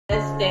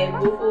Stay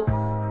beautiful,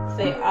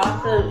 stay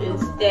awesome, and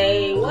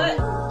stay what?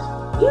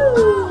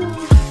 You.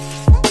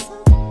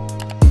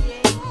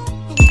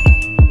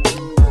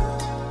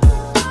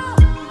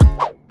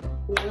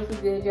 What's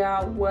good,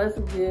 y'all? What's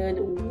good?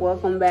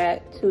 Welcome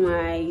back to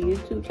my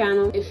YouTube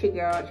channel. It's your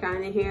girl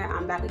China here.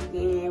 I'm back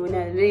again with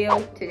another video.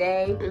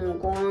 Today I'm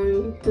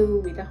going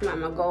to be talking about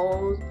my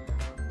goals.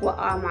 What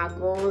are my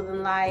goals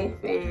in life?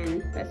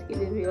 And let's get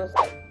this video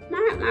started.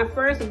 My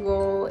first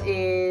goal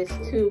is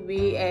to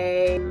be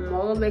a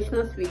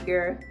motivational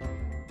speaker.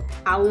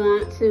 I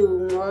want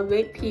to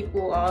motivate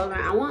people all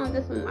around. I want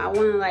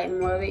to like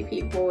motivate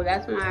people.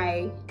 That's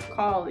my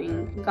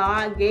calling.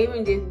 God gave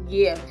me this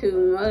gift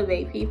to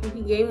motivate people.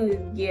 He gave me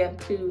this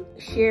gift to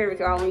share with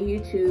y'all on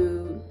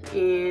YouTube.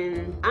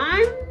 And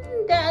I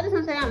just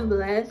want to say I'm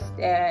blessed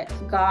that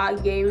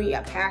God gave me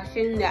a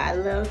passion that I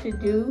love to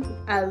do.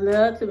 I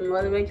love to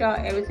motivate y'all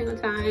every single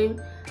time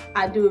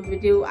I do a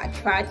video. I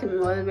try to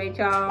motivate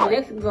y'all. My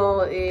next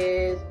goal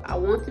is I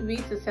want to be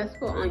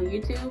successful on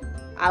YouTube.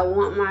 I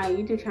want my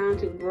YouTube channel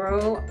to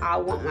grow. I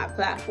want my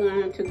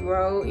platform to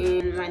grow.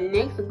 And my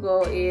next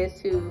goal is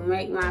to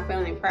make my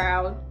family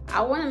proud.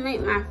 I want to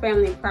make my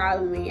family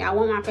proud of me. I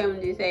want my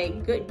family to say,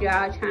 good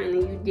job, China,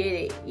 you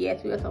did it.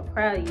 Yes, we are so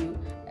proud of you.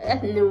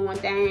 That's the number one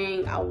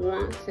thing. I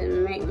want to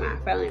make my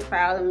family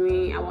proud of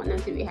me. I want them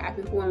to be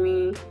happy for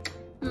me.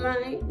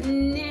 My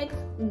next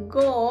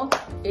goal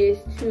is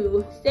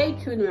to stay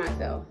true to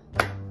myself.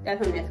 That's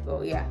my next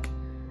goal, yeah.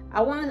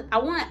 I want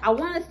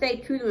to stay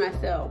true to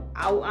myself.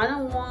 I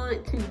don't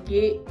want to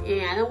get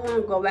in. I don't want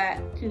to go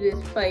back to this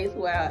place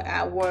where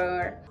I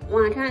were.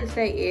 What I'm trying to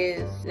say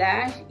is,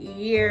 last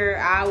year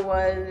I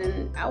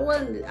wasn't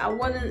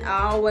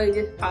always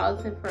this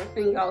positive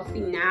person y'all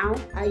see now.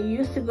 I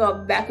used to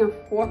go back and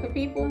forth with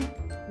people,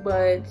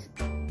 but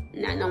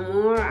not no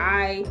more.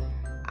 I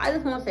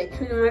just want to stay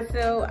true to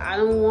myself. I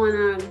don't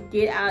want to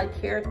get out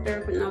of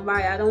character for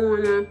nobody. I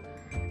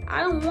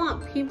don't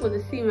want people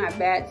to see my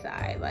bad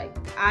side. Like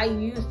I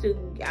used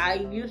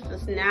to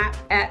snap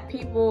at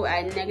people,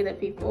 at negative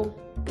people,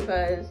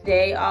 because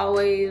they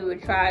always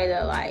would try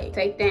to like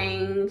say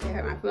things to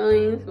hurt my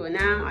feelings. But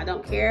now I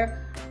don't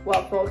care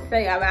what folks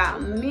say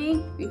about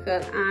me,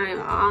 because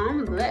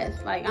I'm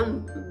blessed. Like I'm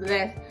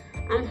blessed.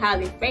 I'm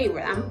highly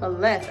favored. I'm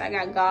blessed. I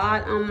got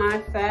God on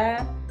my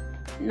side.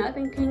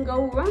 Nothing can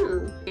go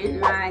wrong. And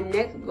my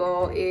next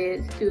goal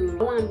is I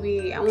want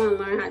to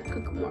learn how to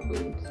cook more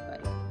foods.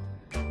 Like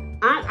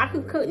I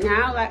can cook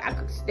now. Like I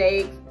cook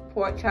steaks,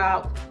 pork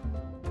chops,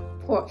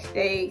 pork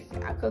steaks.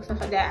 I cook stuff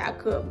like that. I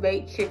cook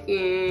baked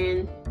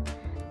chicken.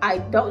 I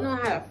don't know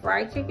how to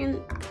fry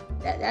chicken.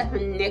 That's the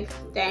next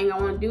thing I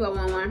want to do. I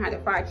want to learn how to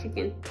fry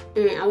chicken,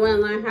 and I want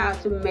to learn how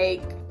to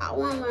make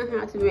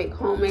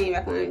homemade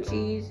macaroni and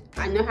cheese.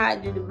 I know how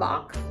to do the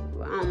box.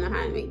 I don't know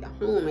how to make the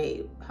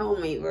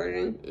homemade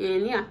version.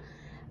 And yeah,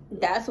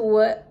 those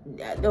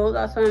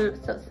are some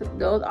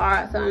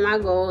of my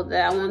goals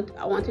that I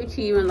want to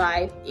achieve in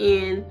life.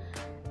 And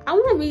I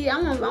want to be a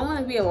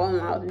role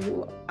model to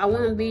people. I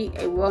want to be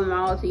a role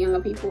model to younger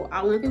people.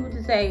 I want people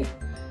to say,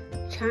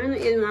 China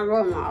is my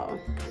role model.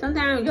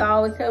 Sometimes y'all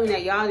always tell me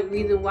that y'all the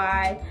reason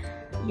why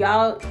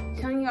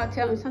sometimes y'all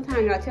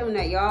tell me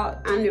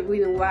that I'm the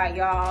reason why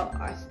y'all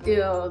are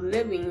still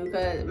living,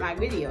 because my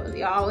videos.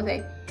 Y'all always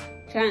say,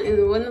 China is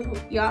wonderful.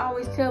 Y'all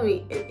always tell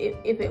me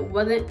if it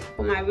wasn't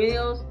for my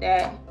videos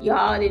that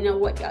y'all didn't know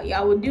what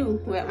y'all would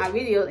do with my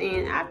videos.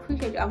 And I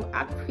appreciate y'all.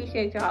 I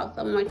appreciate y'all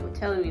so much for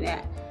telling me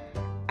that.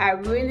 I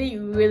really,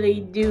 really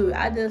do.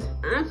 I'm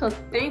so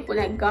thankful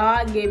that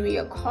God gave me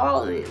a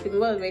calling to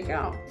motivate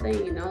y'all. So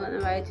let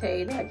nobody tell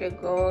you that your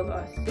goals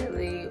are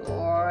silly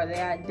or they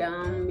are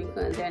dumb,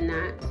 because they're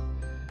not.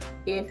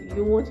 If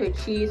you want to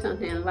achieve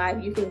something in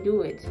life, you can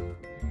do it.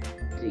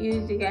 So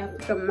you just gotta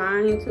put your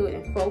mind into it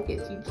and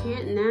focus. You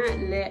can't not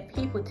let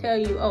people tell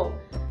you, oh,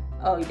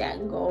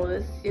 that goal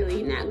is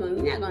silly. You're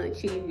not gonna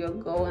achieve your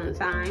goal in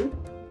time.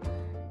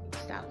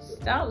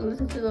 Stop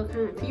listening to those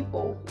kind of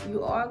people.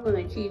 You are going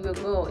to achieve your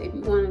goal. If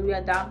you want to be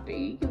a doctor,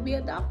 you can be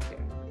a doctor.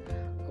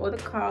 Go to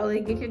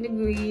college, get your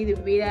degree to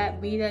be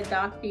that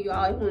doctor you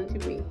always wanted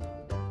to be.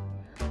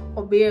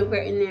 Or be a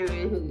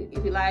veterinarian.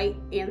 If you like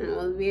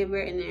animals, be a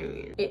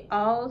veterinarian. It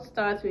all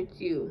starts with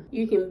you.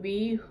 You can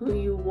be who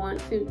you want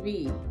to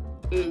be.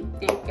 And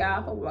thank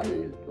y'all for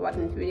watching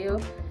this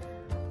video.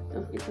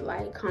 Don't forget to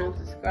like, comment,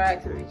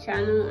 subscribe to my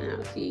channel, and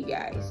I'll see you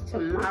guys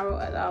tomorrow.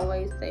 As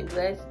always, stay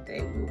blessed,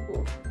 stay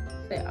beautiful,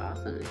 stay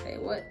awesome, and stay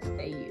what?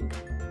 Stay you.